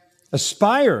man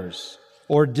aspires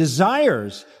or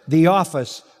desires the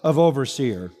office of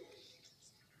overseer,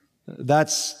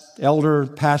 that's elder,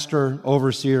 pastor,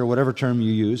 overseer, whatever term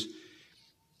you use,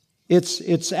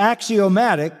 it's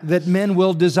axiomatic that men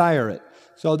will desire it.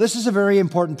 So this is a very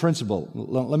important principle.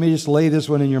 Let me just lay this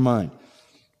one in your mind.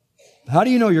 How do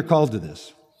you know you're called to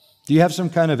this? Do you have some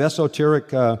kind of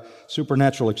esoteric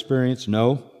supernatural experience?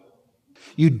 No.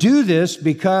 You do this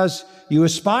because you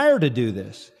aspire to do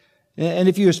this. And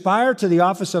if you aspire to the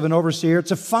office of an overseer, it's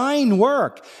a fine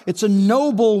work. It's a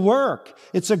noble work.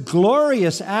 It's a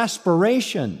glorious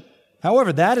aspiration.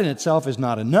 However, that in itself is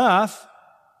not enough.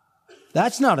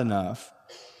 That's not enough.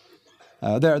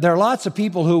 There are lots of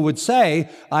people who would say,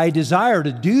 I desire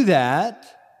to do that,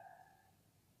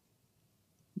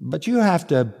 but you have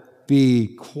to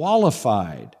be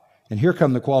qualified. And here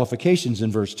come the qualifications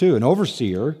in verse 2. An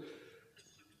overseer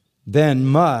then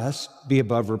must be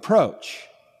above reproach.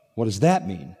 What does that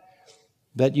mean?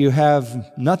 That you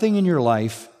have nothing in your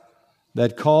life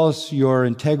that calls your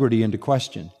integrity into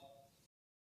question.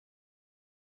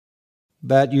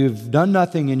 That you've done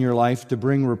nothing in your life to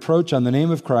bring reproach on the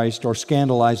name of Christ or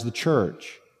scandalize the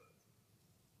church.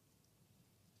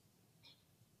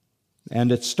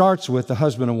 And it starts with the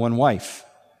husband and one wife,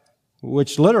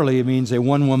 which literally means a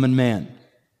one-woman man.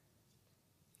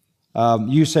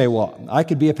 You say, well, I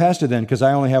could be a pastor then because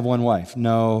I only have one wife.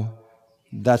 No,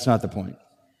 that's not the point.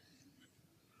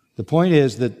 The point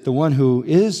is that the one who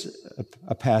is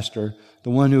a pastor, the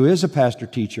one who is a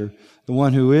pastor-teacher, the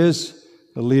one who is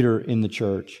the leader in the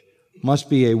church, must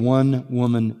be a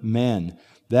one-woman man.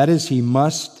 That is, he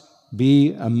must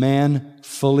be a man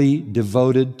fully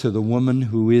devoted to the woman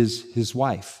who is his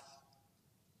wife.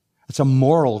 It's a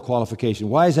moral qualification.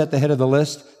 Why is that the head of the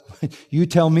list? You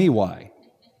tell me why.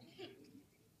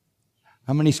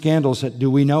 How many scandals do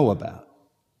we know about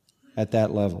at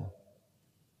that level?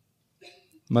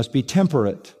 Must be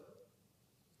temperate,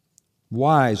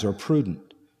 wise or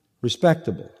prudent,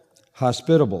 respectable,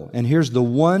 hospitable. And here's the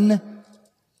one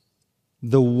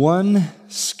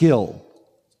skill,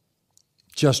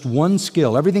 just one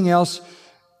skill. Everything else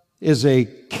is a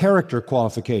character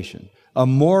qualification, a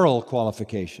moral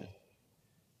qualification.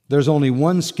 There's only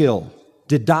one skill,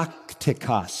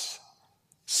 didaktikos,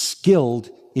 skilled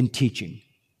in teaching.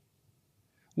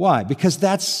 Why? Because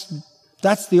that's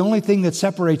the only thing that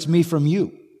separates me from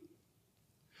you.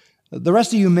 The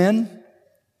rest of you men,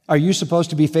 are you supposed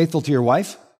to be faithful to your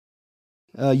wife?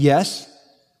 Yes.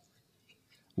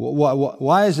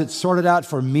 Why is it sorted out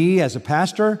for me as a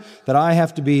pastor that I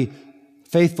have to be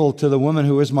faithful to the woman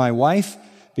who is my wife?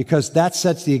 Because that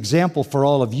sets the example for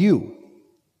all of you.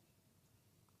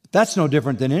 That's no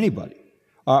different than anybody.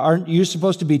 Aren't you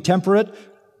supposed to be temperate,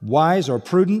 wise or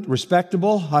prudent,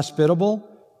 respectable, hospitable?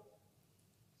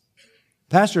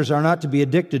 Pastors are not to be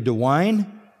addicted to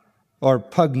wine or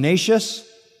pugnacious,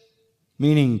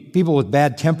 meaning people with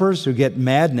bad tempers who get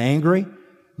mad and angry,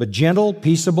 but gentle,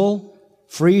 peaceable,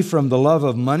 free from the love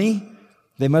of money.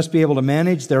 They must be able to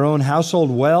manage their own household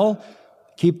well,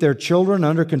 keep their children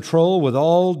under control with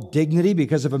all dignity,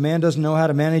 because if a man doesn't know how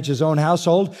to manage his own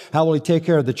household, how will he take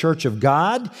care of the church of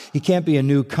God? He can't be a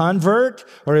new convert,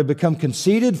 or he'll become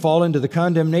conceited, fall into the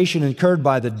condemnation incurred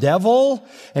by the devil,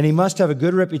 and he must have a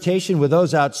good reputation with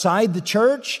those outside the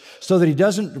church so that he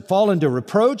doesn't fall into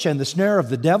reproach and the snare of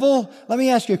the devil. Let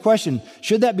me ask you a question.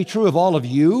 Should that be true of all of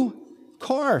you? Of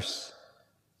course.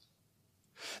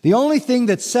 The only thing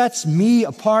that sets me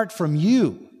apart from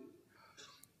you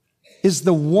is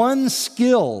the one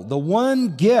skill, the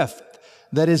one gift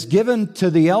that is given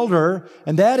to the elder,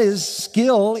 and that is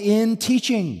skill in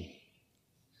teaching.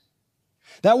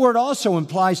 That word also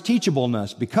implies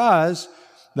teachableness, because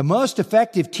the most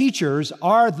effective teachers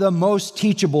are the most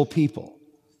teachable people.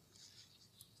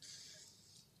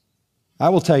 I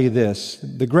will tell you this,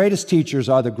 the greatest teachers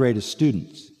are the greatest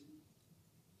students.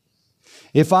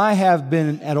 If I have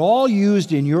been at all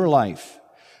used in your life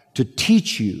to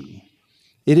teach you,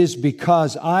 it is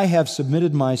because I have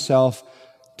submitted myself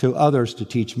to others to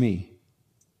teach me.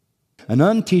 An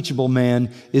unteachable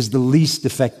man is the least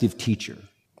effective teacher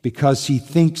because he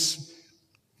thinks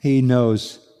he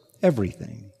knows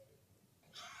everything.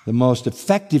 The most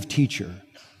effective teacher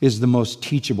is the most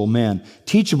teachable man.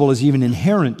 Teachable is even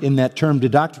inherent in that term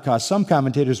didaktikos. Some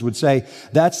commentators would say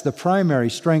that's the primary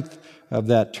strength of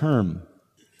that term.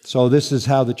 So this is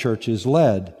how the church is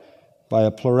led, by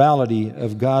a plurality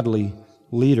of godly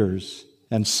leaders.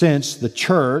 And since the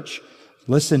church,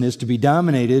 listen, is to be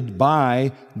dominated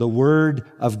by the Word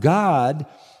of God,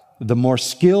 the more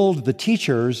skilled the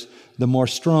teachers, the more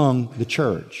strong the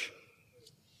church.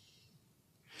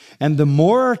 And the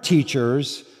more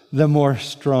teachers, the more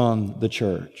strong the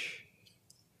church.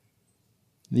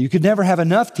 You could never have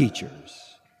enough teachers.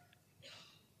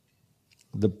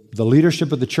 The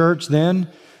leadership of the church then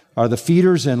are the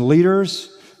feeders and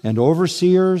leaders and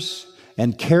overseers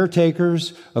and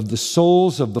caretakers of the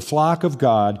souls of the flock of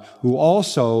God, who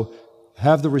also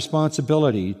have the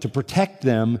responsibility to protect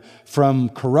them from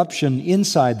corruption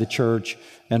inside the church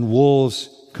and wolves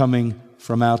coming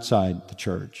from outside the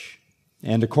church.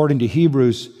 And according to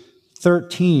Hebrews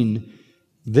 13,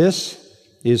 this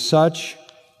is such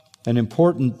an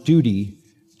important duty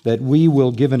that we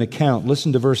will give an account.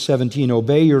 Listen to verse 17.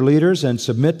 Obey your leaders and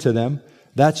submit to them.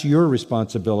 That's your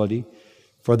responsibility.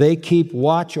 For they keep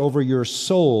watch over your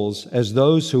souls as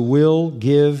those who will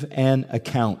give an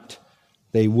account.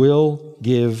 They will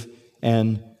give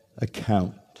an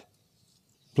account.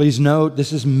 Please note,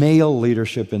 this is male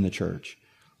leadership in the church.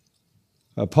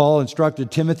 Paul instructed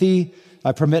Timothy,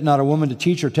 I permit not a woman to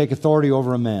teach or take authority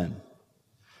over a man,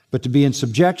 but to be in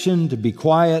subjection, to be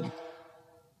quiet,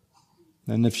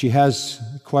 and if she has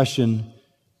a question,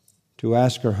 to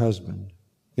ask her husband.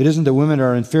 It isn't that women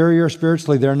are inferior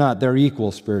spiritually. They're not. They're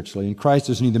equal spiritually. And Christ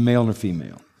is neither male nor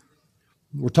female.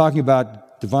 We're talking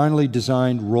about divinely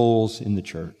designed roles in the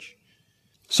church.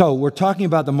 So we're talking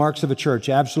about the marks of a church: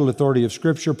 absolute authority of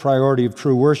Scripture, priority of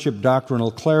true worship,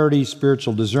 doctrinal clarity,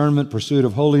 spiritual discernment, pursuit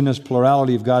of holiness,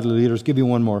 plurality of godly leaders. I'll give you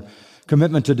one more.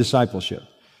 Commitment to discipleship.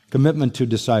 Commitment to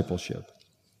discipleship.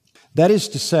 That is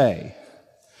to say,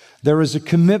 there is a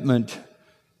commitment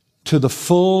to the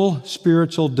full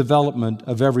spiritual development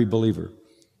of every believer.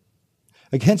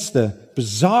 Against the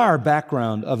bizarre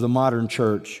background of the modern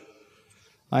church,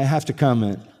 I have to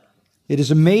comment, it is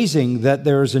amazing that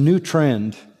there is a new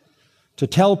trend to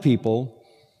tell people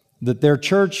that their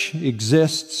church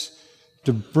exists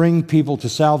to bring people to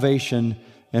salvation,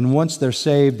 and once they're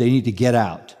saved, they need to get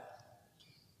out.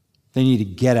 They need to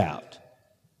get out.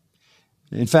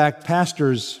 In fact,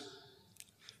 pastors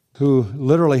who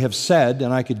literally have said,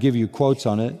 and I could give you quotes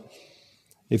on it,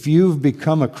 if you've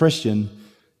become a Christian,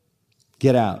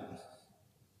 get out.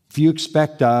 If you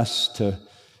expect us to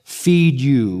feed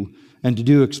you and to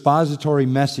do expository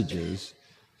messages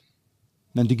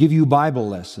and to give you Bible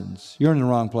lessons, you're in the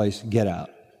wrong place. Get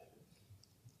out.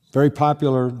 Very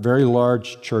popular, very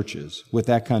large churches with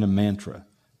that kind of mantra.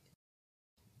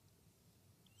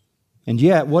 And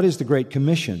yet, what is the Great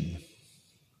Commission?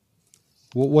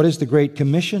 What is the Great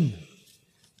Commission?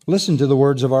 Listen to the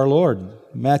words of our Lord.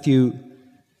 Matthew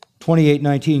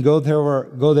 28:19, Go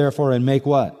therefore and make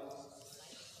what?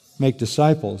 Make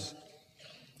disciples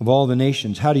of all the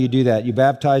nations. How do you do that? You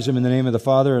baptize them in the name of the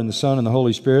Father and the Son and the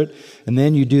Holy Spirit, and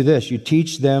then you do this. You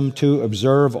teach them to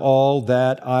observe all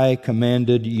that I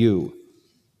commanded you.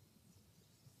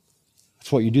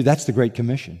 That's what you do. That's the Great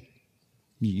Commission.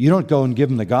 You don't go and give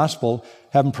them the gospel,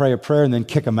 have them pray a prayer, and then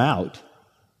kick them out.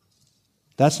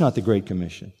 That's not the Great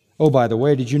Commission. Oh, by the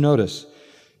way, did you notice?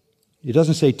 It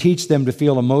doesn't say teach them to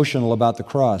feel emotional about the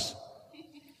cross.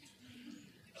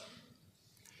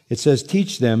 It says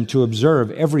teach them to observe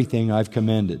everything I've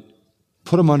commanded.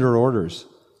 Put them under orders.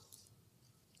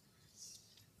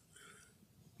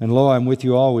 And lo, I'm with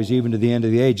you always, even to the end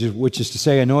of the age, which is to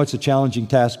say, I know it's a challenging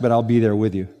task, but I'll be there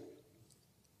with you.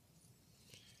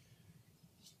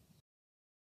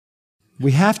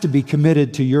 We have to be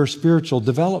committed to your spiritual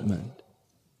development.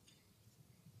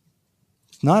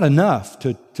 Not enough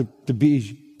to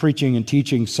be preaching and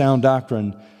teaching sound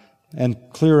doctrine and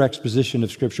clear exposition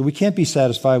of Scripture. We can't be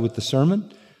satisfied with the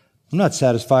sermon. I'm not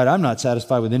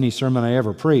satisfied with any sermon I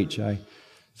ever preach.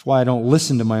 That's why I don't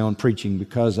listen to my own preaching,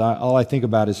 because all I think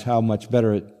about is how much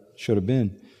better it should have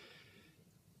been.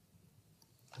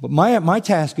 But my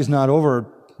task is not over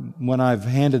when I've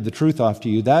handed the truth off to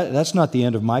you. That's not the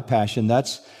end of my passion.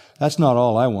 That's not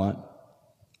all I want.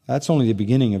 That's only the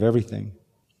beginning of everything.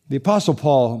 The Apostle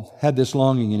Paul had this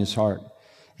longing in his heart,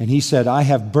 and he said, I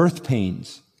have birth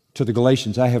pains, to the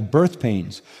Galatians, I have birth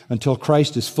pains until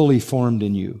Christ is fully formed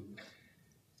in you.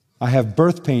 I have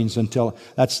birth pains until,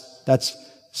 that's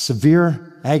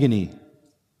severe agony.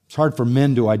 It's hard for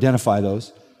men to identify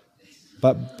those,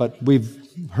 but we've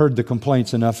heard the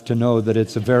complaints enough to know that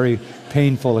it's a very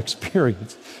painful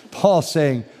experience. Paul's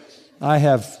saying, I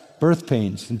have birth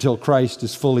pains until Christ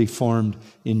is fully formed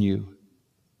in you.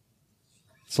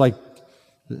 It's like,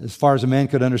 as far as a man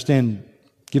could understand,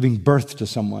 giving birth to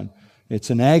someone. It's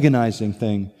an agonizing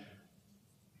thing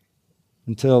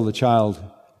until the child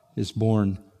is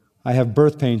born. I have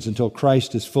birth pains until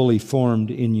Christ is fully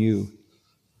formed in you.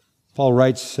 Paul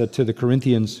writes to the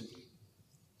Corinthians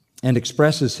and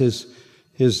expresses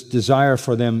his desire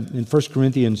for them in 1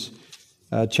 Corinthians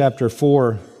chapter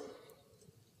 4.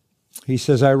 He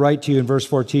says, I write to you in verse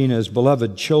 14 as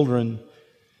beloved children.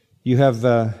 You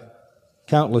have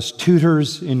countless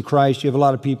tutors in Christ. You have a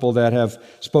lot of people that have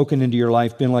spoken into your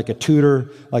life, been like a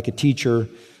tutor, like a teacher,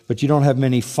 but you don't have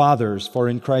many fathers. For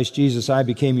in Christ Jesus, I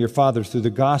became your father through the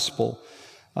gospel.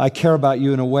 I care about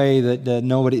you in a way that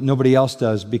nobody else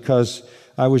does because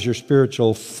I was your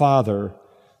spiritual father.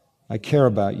 I care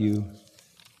about you.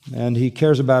 And he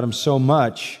cares about them so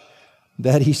much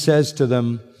that he says to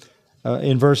them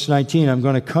in verse 19, I'm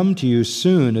going to come to you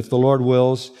soon if the Lord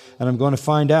wills, and I'm going to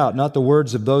find out, not the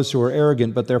words of those who are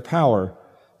arrogant, but their power.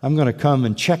 I'm going to come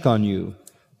and check on you.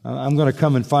 I'm going to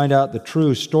come and find out the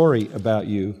true story about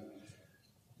you.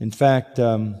 In fact,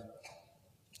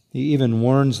 he even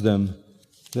warns them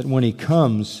that when he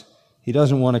comes, he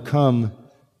doesn't want to come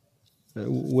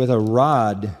with a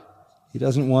rod. He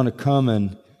doesn't want to come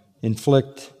and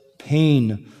inflict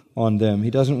pain on them. He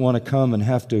doesn't want to come and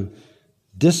have to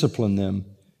discipline them.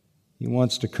 He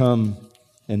wants to come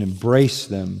and embrace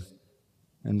them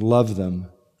and love them.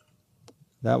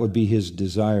 That would be his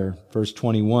desire. Verse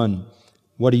 21,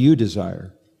 what do you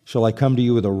desire? Shall I come to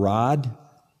you with a rod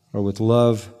or with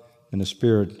love and a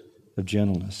spirit of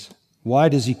gentleness? Why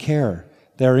does he care?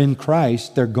 They're in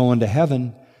Christ. They're going to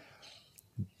heaven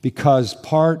because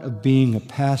part of being a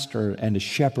pastor and a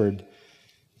shepherd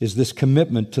is this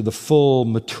commitment to the full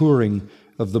maturing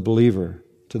of the believer,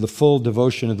 to the full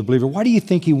devotion of the believer. Why do you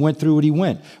think he went through what he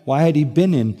went? Why had he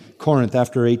been in Corinth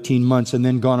after 18 months and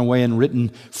then gone away and written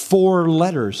 4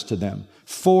 letters to them?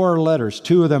 4 letters.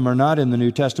 2 of them are not in the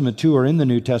New Testament. 2 are in the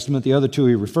New Testament. The other 2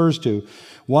 he refers to.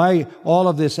 Why all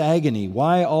of this agony?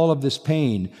 Why all of this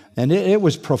pain? And it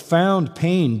was profound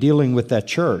pain dealing with that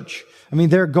church. I mean,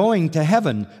 they're going to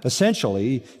heaven,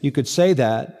 essentially. You could say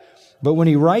that. But when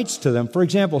he writes to them, for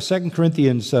example, 2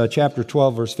 Corinthians chapter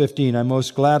 12, verse 15, I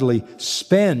most gladly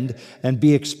spend and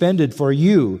be expended for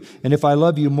you. And if I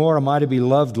love you more, am I to be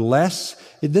loved less?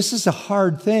 This is a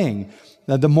hard thing.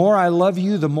 Now, the more I love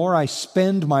you, the more I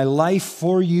spend my life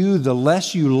for you, the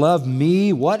less you love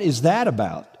me. What is that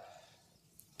about?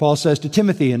 Paul says to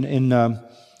Timothy, and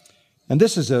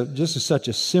this is such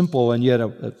a simple and yet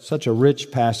such a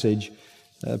rich passage.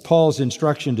 Paul's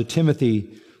instruction to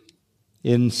Timothy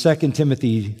in 2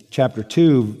 Timothy chapter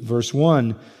 2, verse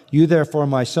 1, you therefore,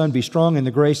 my son, be strong in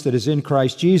the grace that is in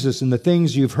Christ Jesus, and the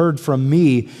things you've heard from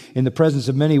me in the presence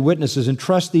of many witnesses,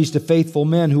 entrust these to faithful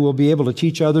men who will be able to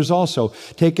teach others also.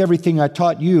 Take everything I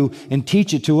taught you and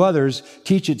teach it to others.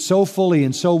 Teach it so fully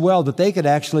and so well that they could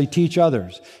actually teach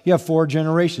others. You have 4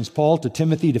 generations, Paul to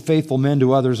Timothy, to faithful men,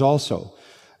 to others also.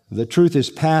 The truth is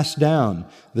passed down.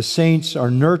 The saints are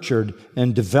nurtured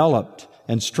and developed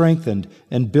and strengthened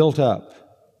and built up.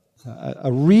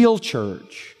 A real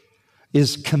church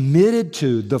is committed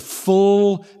to the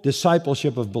full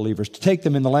discipleship of believers, to take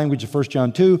them in the language of 1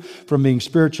 John 2, from being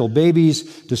spiritual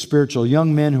babies to spiritual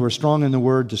young men who are strong in the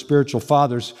Word to spiritual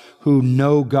fathers who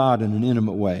know God in an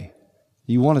intimate way.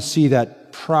 You want to see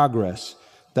that progress,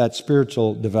 that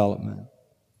spiritual development.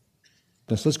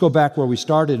 Let's go back where we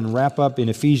started and wrap up in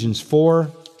Ephesians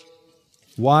 4.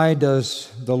 Why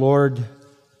does the Lord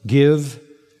give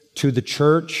to the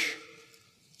church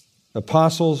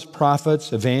apostles,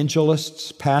 prophets,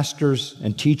 evangelists, pastors,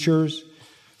 and teachers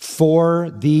for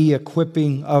the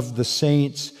equipping of the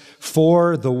saints,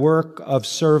 for the work of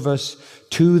service,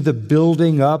 to the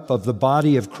building up of the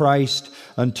body of Christ,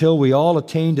 until we all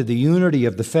attain to the unity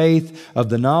of the faith, of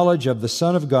the knowledge of the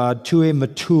Son of God, to a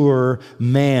mature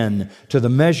man, to the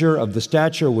measure of the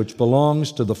stature which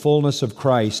belongs to the fullness of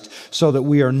Christ, so that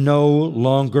we are no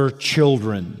longer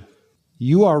children.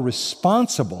 You are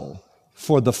responsible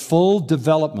for the full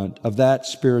development of that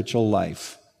spiritual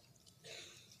life.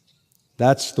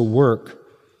 That's the work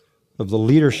of the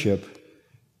leadership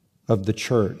of the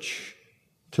church,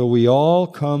 till we all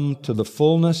come to the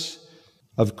fullness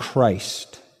of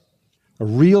Christ. A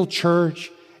real church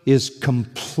is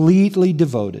completely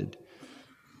devoted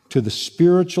to the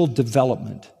spiritual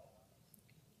development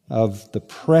of the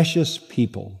precious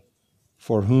people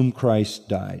for whom Christ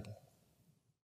died.